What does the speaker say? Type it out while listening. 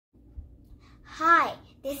Hi,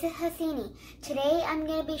 this is Hasini. Today I'm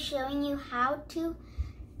going to be showing you how to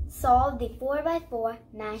solve the 4x4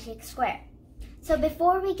 magic square. So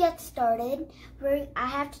before we get started, I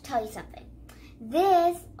have to tell you something.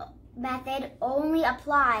 This method only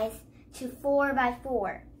applies to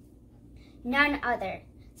 4x4, none other.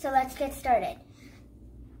 So let's get started.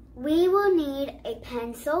 We will need a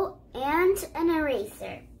pencil and an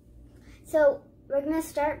eraser. So we're going to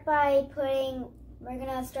start by putting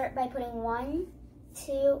 1,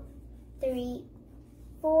 2, 3,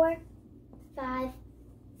 4, 5,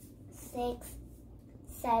 6,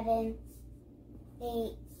 7,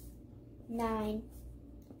 8, 9,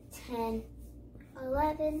 10,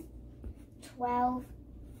 11, 12,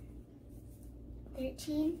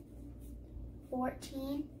 13,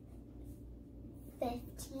 14,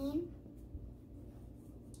 15,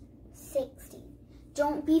 16.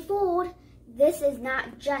 Don't be fooled. This is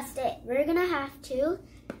not just it. We're going to have to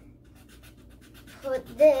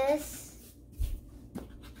put this,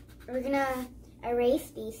 we're going to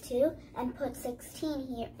erase these two and put 16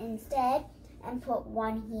 here instead and put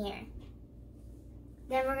 1 here.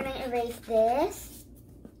 Then we're going to erase this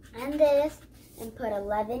and put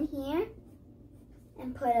 11 here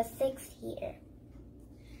and put a 6 here.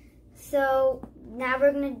 So now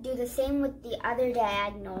we're going to do the same with the other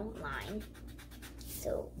diagonal line.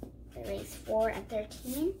 So erase 4 and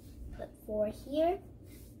 13, put 4 here,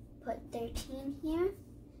 put 13 here,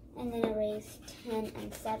 and then erase 10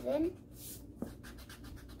 and 7.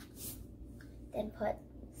 Then put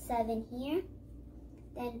 7 here,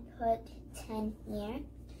 then put 10 here.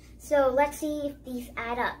 So let's see if these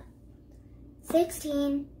add up.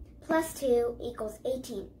 16 plus 2 equals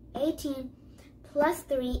 18. 18 plus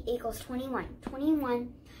 3 equals 21.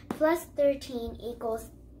 21 plus 13 equals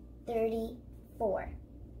 34.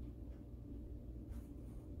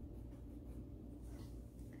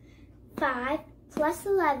 5 plus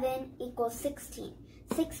 11 equals 16.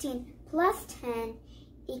 16 plus 10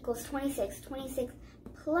 equals 26. 26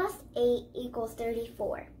 plus 8 equals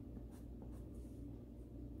 34.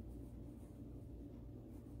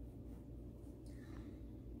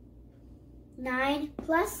 9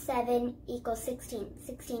 plus 7 equals 16.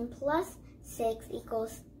 16 plus 6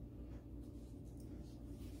 equals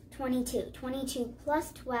 22. 22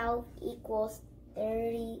 plus 12 equals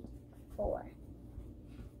 34.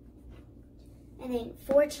 And then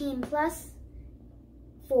 14 plus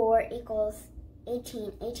 4 equals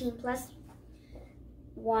 18. 18 plus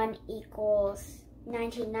 1 equals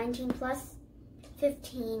 19. 19 plus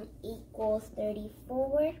 15 equals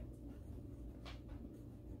 34.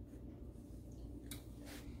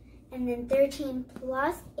 And then 13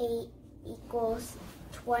 plus 8 equals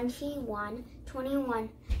 21. 21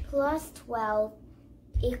 plus 12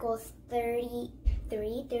 equals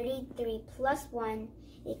 33. 33 plus 1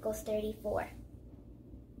 equals 34.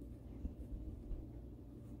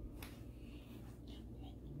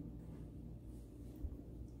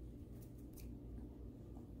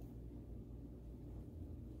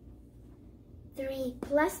 Three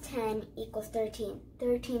plus 10 equals 13.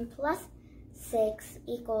 13 plus 6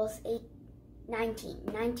 equals 19.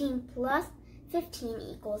 19 plus 15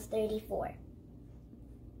 equals 34.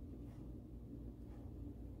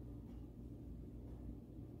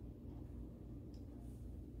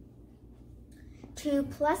 2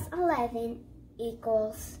 plus 11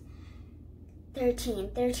 equals 13.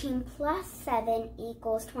 13 plus 7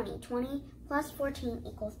 equals 20. 20 plus 14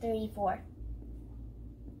 equals 34.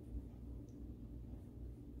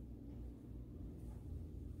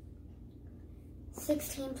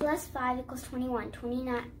 16 plus 5 equals 21.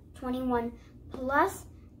 21 plus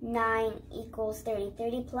 9 equals 30.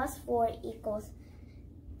 30 plus 4 equals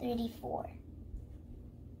 34.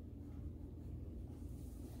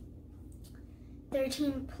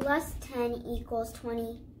 13 plus 10 equals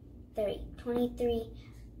 23. 23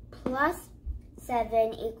 plus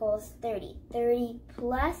 7 equals 30. 30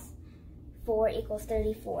 plus 4 equals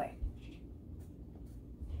 34.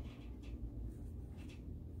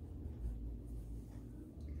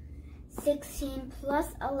 16 plus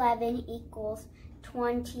 11 equals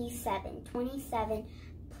 27. 27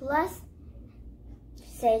 plus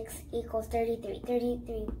 6 equals 33.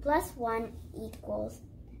 33 plus 1 equals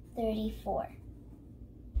 34.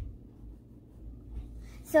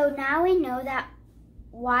 So now we know that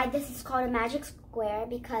why this is called a magic square,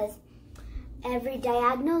 because every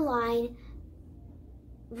diagonal line,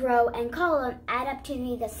 row, and column add up to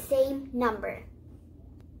be the same number.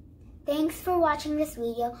 Thanks for watching this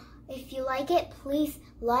video. If you like it, please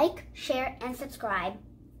like, share, and subscribe.